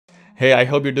Hey, I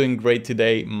hope you're doing great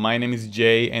today. My name is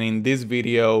Jay, and in this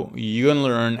video, you're gonna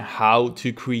learn how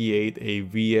to create a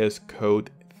VS Code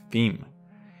theme.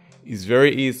 It's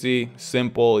very easy,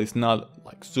 simple, it's not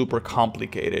like super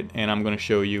complicated, and I'm gonna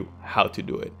show you how to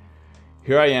do it.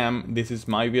 Here I am, this is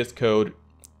my VS Code,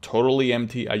 totally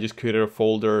empty. I just created a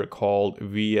folder called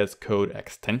VS Code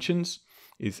Extensions.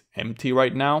 It's empty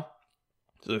right now.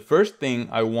 So the first thing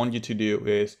I want you to do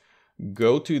is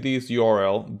go to this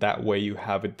URL, that way you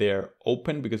have it there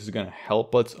open because it's going to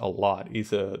help us a lot.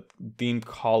 It's a theme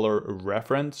color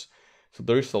reference. So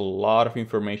there's a lot of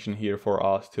information here for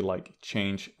us to like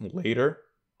change later.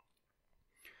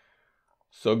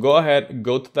 So go ahead,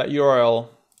 go to that URL,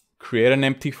 create an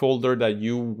empty folder that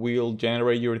you will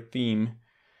generate your theme,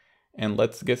 and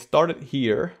let's get started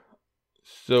here.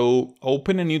 So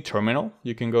open a new terminal.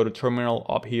 You can go to terminal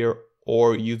up here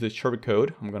or use the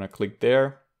shortcode. I'm going to click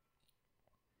there.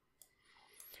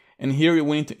 And here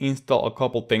we need to install a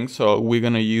couple things. So we're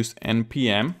gonna use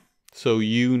npm. So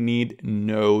you need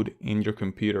Node in your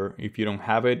computer. If you don't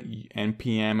have it,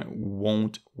 npm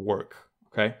won't work,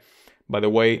 okay? By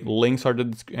the way, links are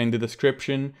in the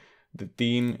description. The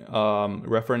theme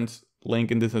reference link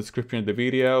in the description of the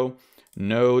video.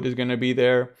 Node is gonna be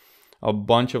there. A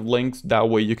bunch of links, that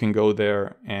way you can go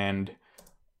there and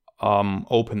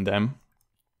open them.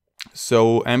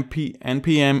 So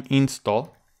npm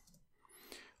install.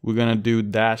 We're gonna do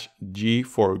 -G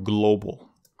for global,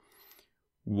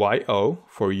 yo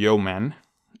for yeoman,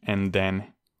 and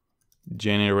then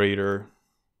generator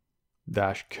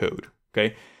 -code.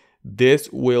 Okay, this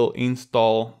will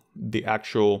install the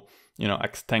actual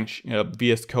extension,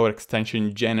 VS Code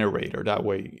extension generator. That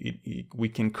way we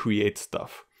can create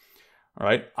stuff. All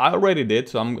right, I already did,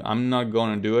 so I'm not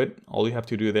gonna do it. All you have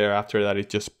to do there after that is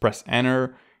just press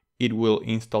enter. It will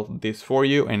install this for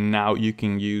you, and now you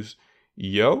can use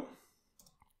yo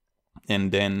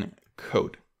and then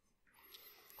code.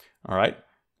 All right,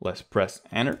 let's press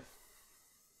enter.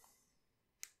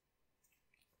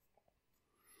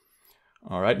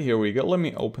 All right, here we go. Let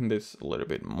me open this a little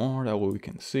bit more, that way we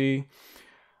can see.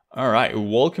 All right,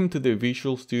 welcome to the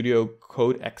Visual Studio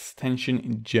Code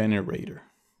Extension Generator.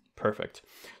 Perfect.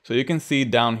 So you can see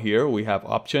down here we have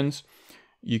options.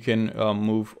 You can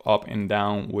move up and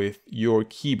down with your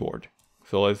keyboard.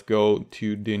 So let's go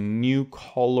to the new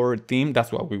color theme.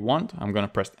 That's what we want. I'm gonna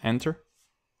press enter.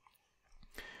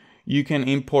 You can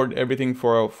import everything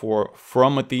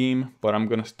from a theme, but I'm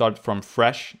gonna start from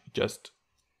fresh, just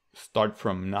start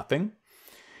from nothing.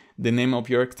 The name of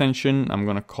your extension, I'm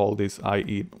gonna call this I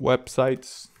Eat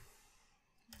Websites.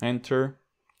 Enter.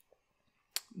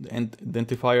 The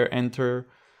identifier, enter.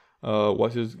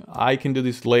 I can do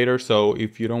this later, so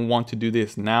if you don't want to do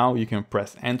this now, you can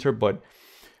press enter, but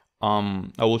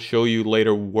I will show you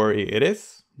later where it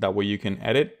is. That way you can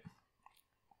edit.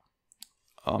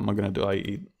 I'm gonna do I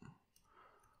Eat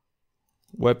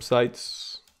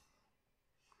Websites.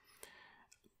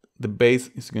 The base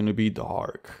is gonna be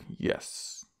dark.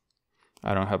 Yes.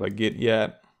 I don't have a git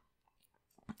yet.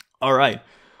 All right.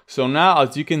 So now,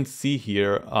 as you can see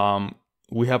here,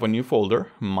 we have a new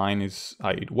folder. Mine is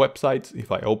I Eat Websites.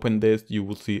 If I open this, you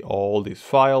will see all these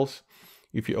files.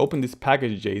 If you open this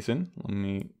package.json, let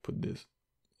me put this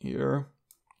here.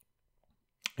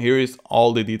 Here is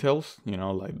all the details,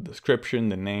 like the description,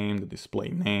 the name, the display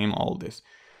name, all this,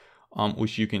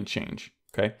 which you can change,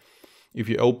 okay? If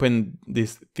you open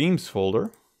this themes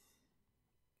folder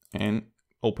and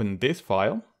open this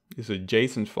file, it's a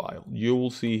JSON file. You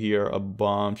will see here a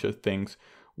bunch of things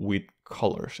with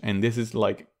colors. And this is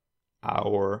like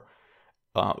our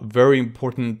very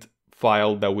important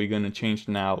file that we're gonna change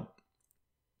now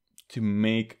to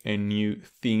make a new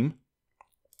theme.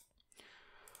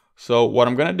 So what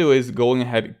I'm gonna do is going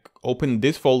ahead, open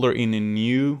this folder in a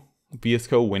new VS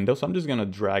Code window. So I'm just gonna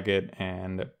drag it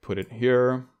and put it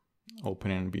here,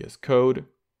 open in VS Code.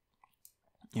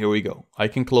 Here we go. I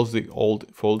can close the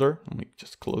old folder. Let me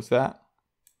just close that.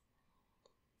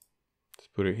 Let's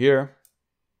put it here.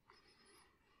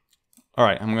 All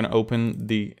right, I'm gonna open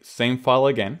the same file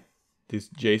again, this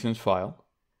JSON file.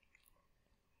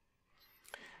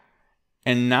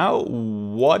 And now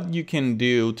what you can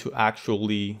do to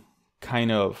actually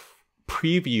kind of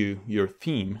preview your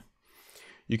theme,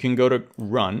 you can go to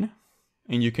run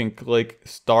and you can click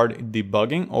start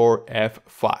debugging or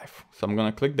F5. So I'm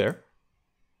gonna click there.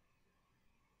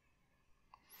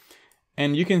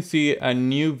 And you can see a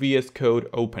new VS Code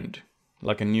opened,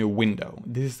 like a new window.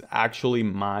 This is actually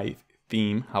my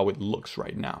theme, how it looks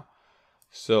right now.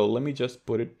 So let me just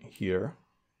put it here.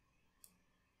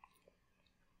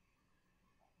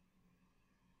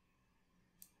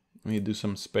 Let me do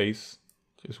some space.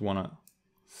 Just wanna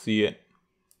see it.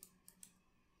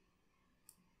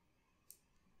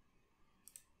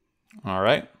 All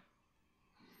right.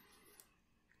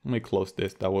 Let me close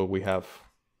this. That way we have.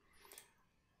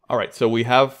 All right. So we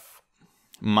have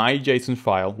my JSON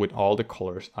file with all the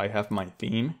colors. I have my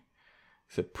theme.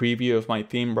 It's a preview of my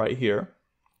theme right here.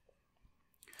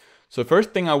 So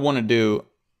first thing I want to do,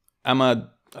 I'm a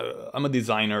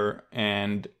designer,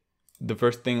 and the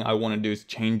first thing I want to do is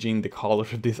changing the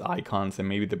colors of these icons and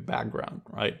maybe the background,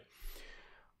 right?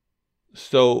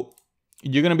 So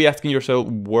you're going to be asking yourself,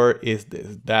 where is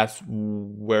this? That's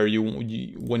where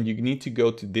when you need to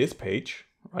go to this page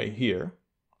right here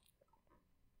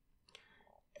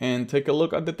and take a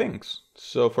look at the things.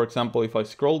 So for example, if I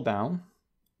scroll down,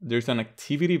 there's an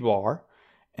activity bar,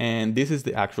 and this is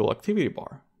the actual activity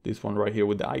bar. This one right here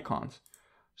with the icons.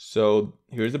 So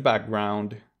here's the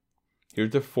background.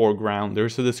 Here's the foreground.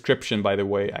 There's a description, by the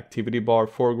way, activity bar,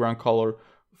 foreground color,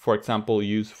 for example,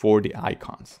 used for the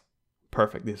icons.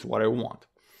 Perfect, this is what I want.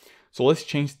 So let's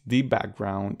change the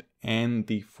background and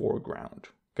the foreground,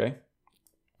 okay?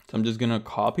 So I'm just gonna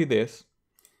copy this,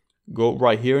 go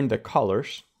right here in the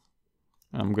colors.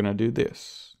 I'm gonna do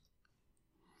this.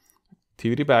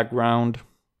 Activity background.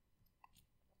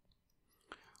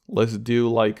 Let's do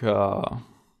like,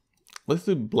 let's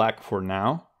do black for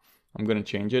now. I'm gonna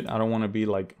change it. I don't wanna be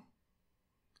like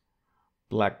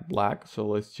black. So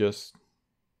let's just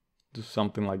do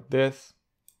something like this.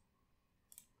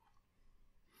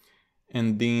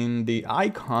 And then the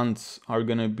icons are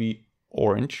gonna be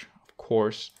orange, of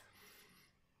course.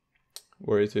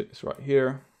 Where is it? It's right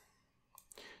here.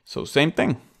 So same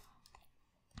thing.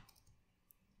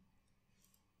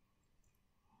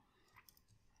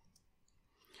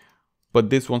 But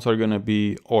these ones are gonna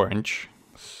be orange.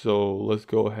 So let's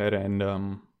go ahead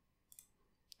and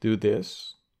do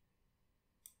this.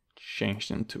 Change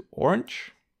them to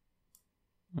orange.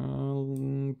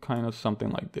 Kind of something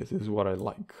like this is what I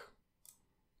like.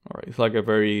 All right, it's like a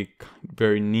very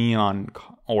neon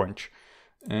orange.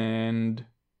 And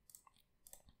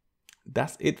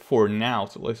that's it for now.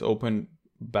 So let's open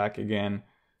back again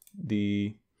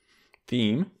the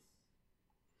theme.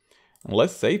 And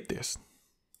let's save this.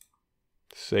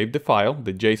 Save the file,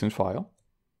 the JSON file.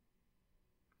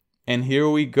 And here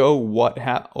we go.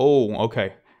 Oh,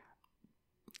 okay.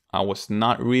 I was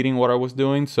not reading what I was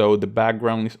doing, so the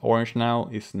background is orange now.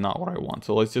 It's not what I want.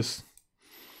 So let's just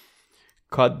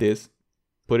cut this,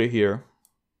 put it here.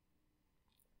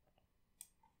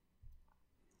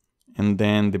 And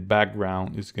then the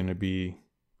background is going to be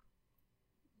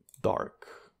dark.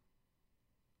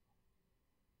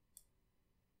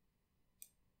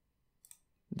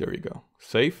 There you go.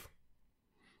 Save.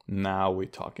 Now we're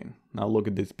talking. Now look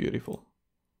at this, beautiful.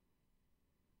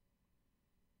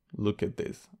 Look at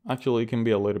this. Actually, it can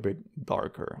be a little bit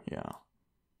darker. Yeah.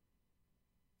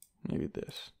 Maybe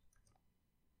this.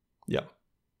 Yeah,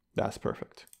 that's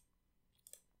perfect.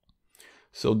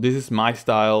 So this is my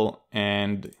style,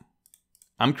 and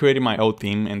I'm creating my own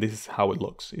theme, and this is how it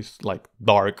looks. It's like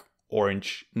dark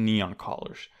orange neon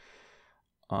colors.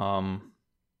 And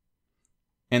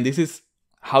this is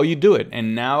how you do it.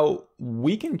 And now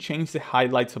we can change the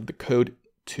highlights of the code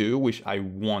too, which I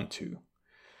want to.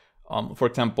 For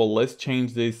example, let's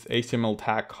change this HTML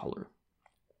tag color,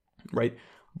 right?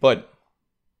 But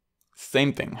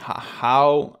same thing.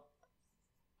 How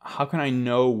can I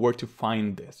know where to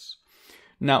find this?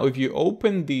 Now, if you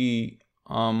open the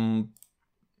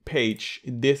page,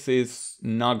 this is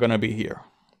not gonna be here,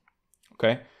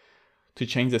 okay? To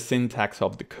change the syntax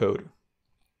of the code,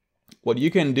 what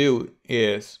you can do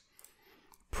is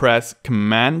press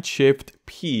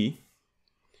Command-Shift-P,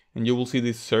 and you will see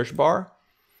this search bar.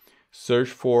 Search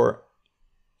for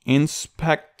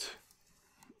inspect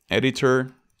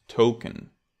editor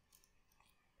token.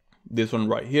 This one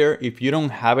right here. If you don't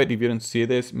have it, if you don't see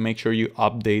this, make sure you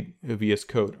update VS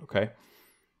Code, okay?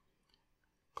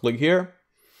 Click here.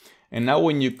 And now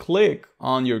when you click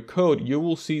on your code, you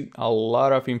will see a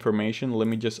lot of information. Let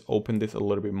me just open this a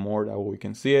little bit more, that way we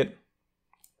can see it.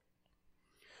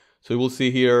 So you will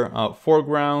see here,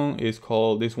 foreground is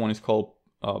called, this one is called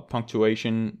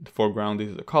punctuation. The foreground, this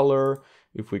is the color.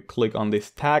 If we click on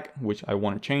this tag, which I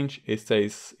want to change, it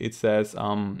says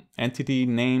entity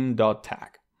name dot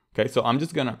tag. Okay, so I'm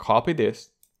just gonna copy this,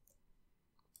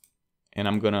 and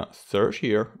I'm gonna search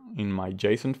here in my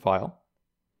JSON file.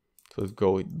 So let's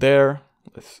go there.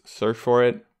 Let's search for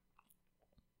it,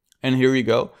 and here we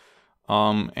go.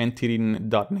 Entity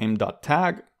dot name dot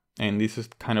tag, and this is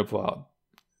kind of a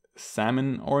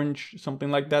salmon orange,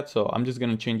 something like that. So I'm just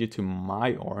gonna change it to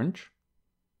my orange.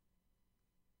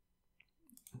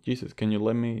 Jesus, can you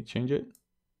let me change it?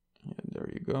 Yeah, there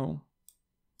you go.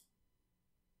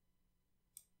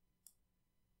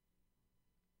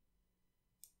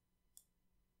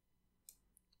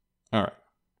 All right.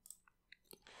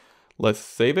 Let's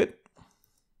save it.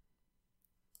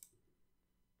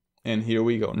 And here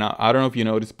we go. Now, I don't know if you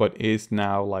noticed, but it's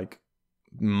now like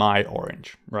my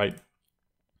orange, right?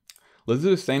 Let's do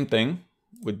the same thing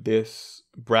with this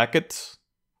brackets.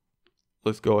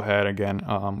 Let's go ahead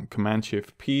again,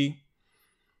 Command-Shift-P,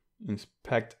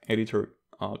 inspect editor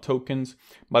tokens.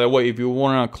 By the way, if you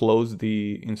want to close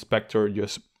the inspector,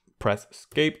 just press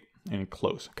escape and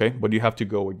close, okay? But you have to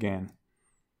go again.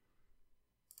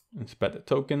 Inspect the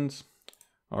tokens.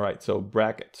 All right, so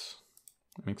brackets.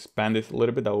 Let me expand this a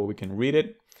little bit, that way we can read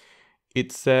it.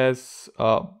 It says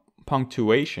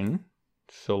punctuation.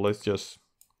 So let's just,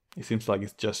 it seems like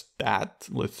it's just that.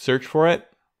 Let's search for it.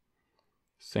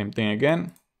 Same thing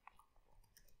again.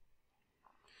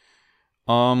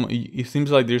 It seems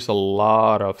like there's a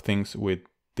lot of things with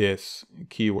this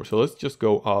keyword. So let's just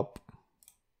go up.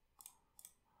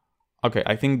 Okay,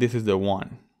 I think this is the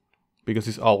one because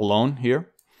it's all alone here.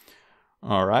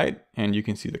 All right, and you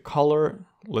can see the color.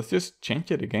 Let's just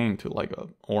change it again to like a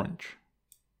orange.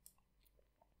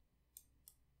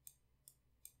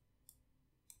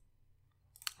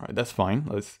 All right, that's fine.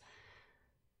 Let's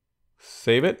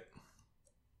save it.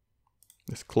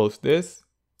 Let's close this.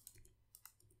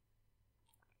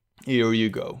 Here you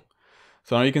go.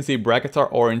 So now you can see brackets are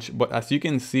orange, but as you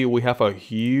can see, we have a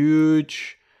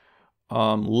huge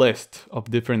list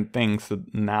of different things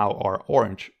that now are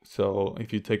orange. So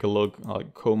if you take a look,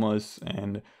 like commas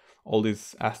and all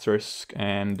these asterisks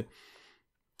and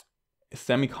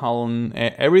semicolon,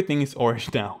 everything is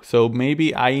orange now. So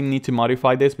maybe I need to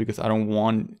modify this because I don't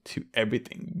want to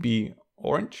everything be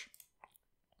orange.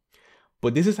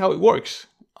 But this is how it works.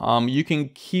 You can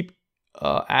keep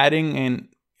adding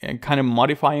and kind of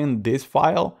modifying this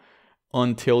file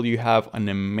until you have an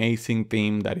amazing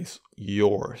theme that is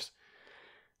yours.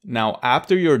 Now,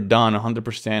 after you're done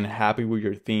 100% happy with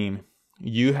your theme,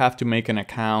 you have to make an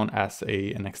account as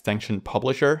an extension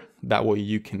publisher. That way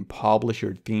you can publish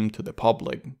your theme to the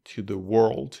public, to the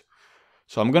world.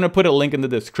 So I'm going to put a link in the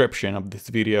description of this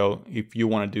video if you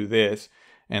want to do this,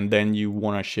 and then you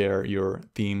want to share your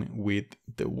theme with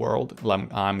the world,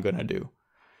 like I'm going to do.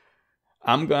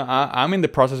 I'm in the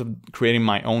process of creating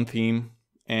my own theme,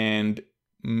 and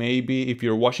maybe if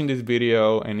you're watching this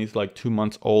video and it's like 2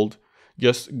 months old,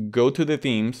 just go to the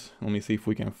themes. Let me see if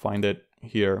we can find it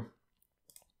here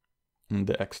in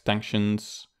the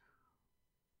extensions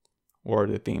or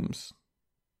the themes.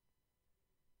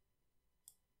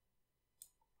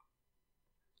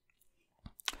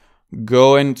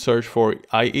 Go and search for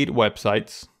I Eat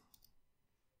Websites.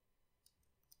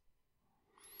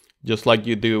 Just like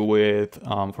you do with,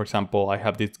 for example, I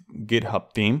have this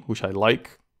GitHub theme, which I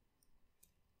like.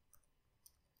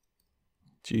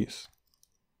 Jeez.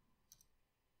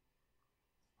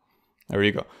 There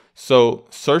you go. So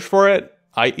search for it.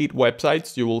 I Eat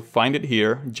Websites. You will find it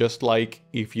here. Just like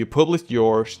if you publish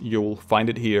yours, you will find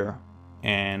it here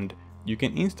and you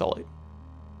can install it.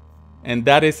 And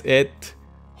that is it.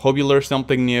 Hope you learned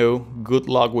something new. Good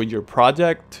luck with your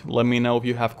project. Let me know if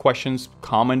you have questions.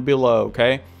 Comment below,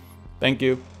 okay? Thank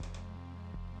you.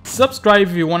 Subscribe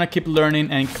if you want to keep learning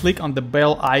and click on the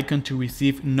bell icon to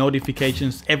receive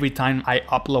notifications every time I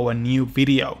upload a new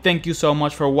video. Thank you so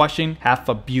much for watching. Have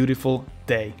a beautiful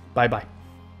day. Bye bye.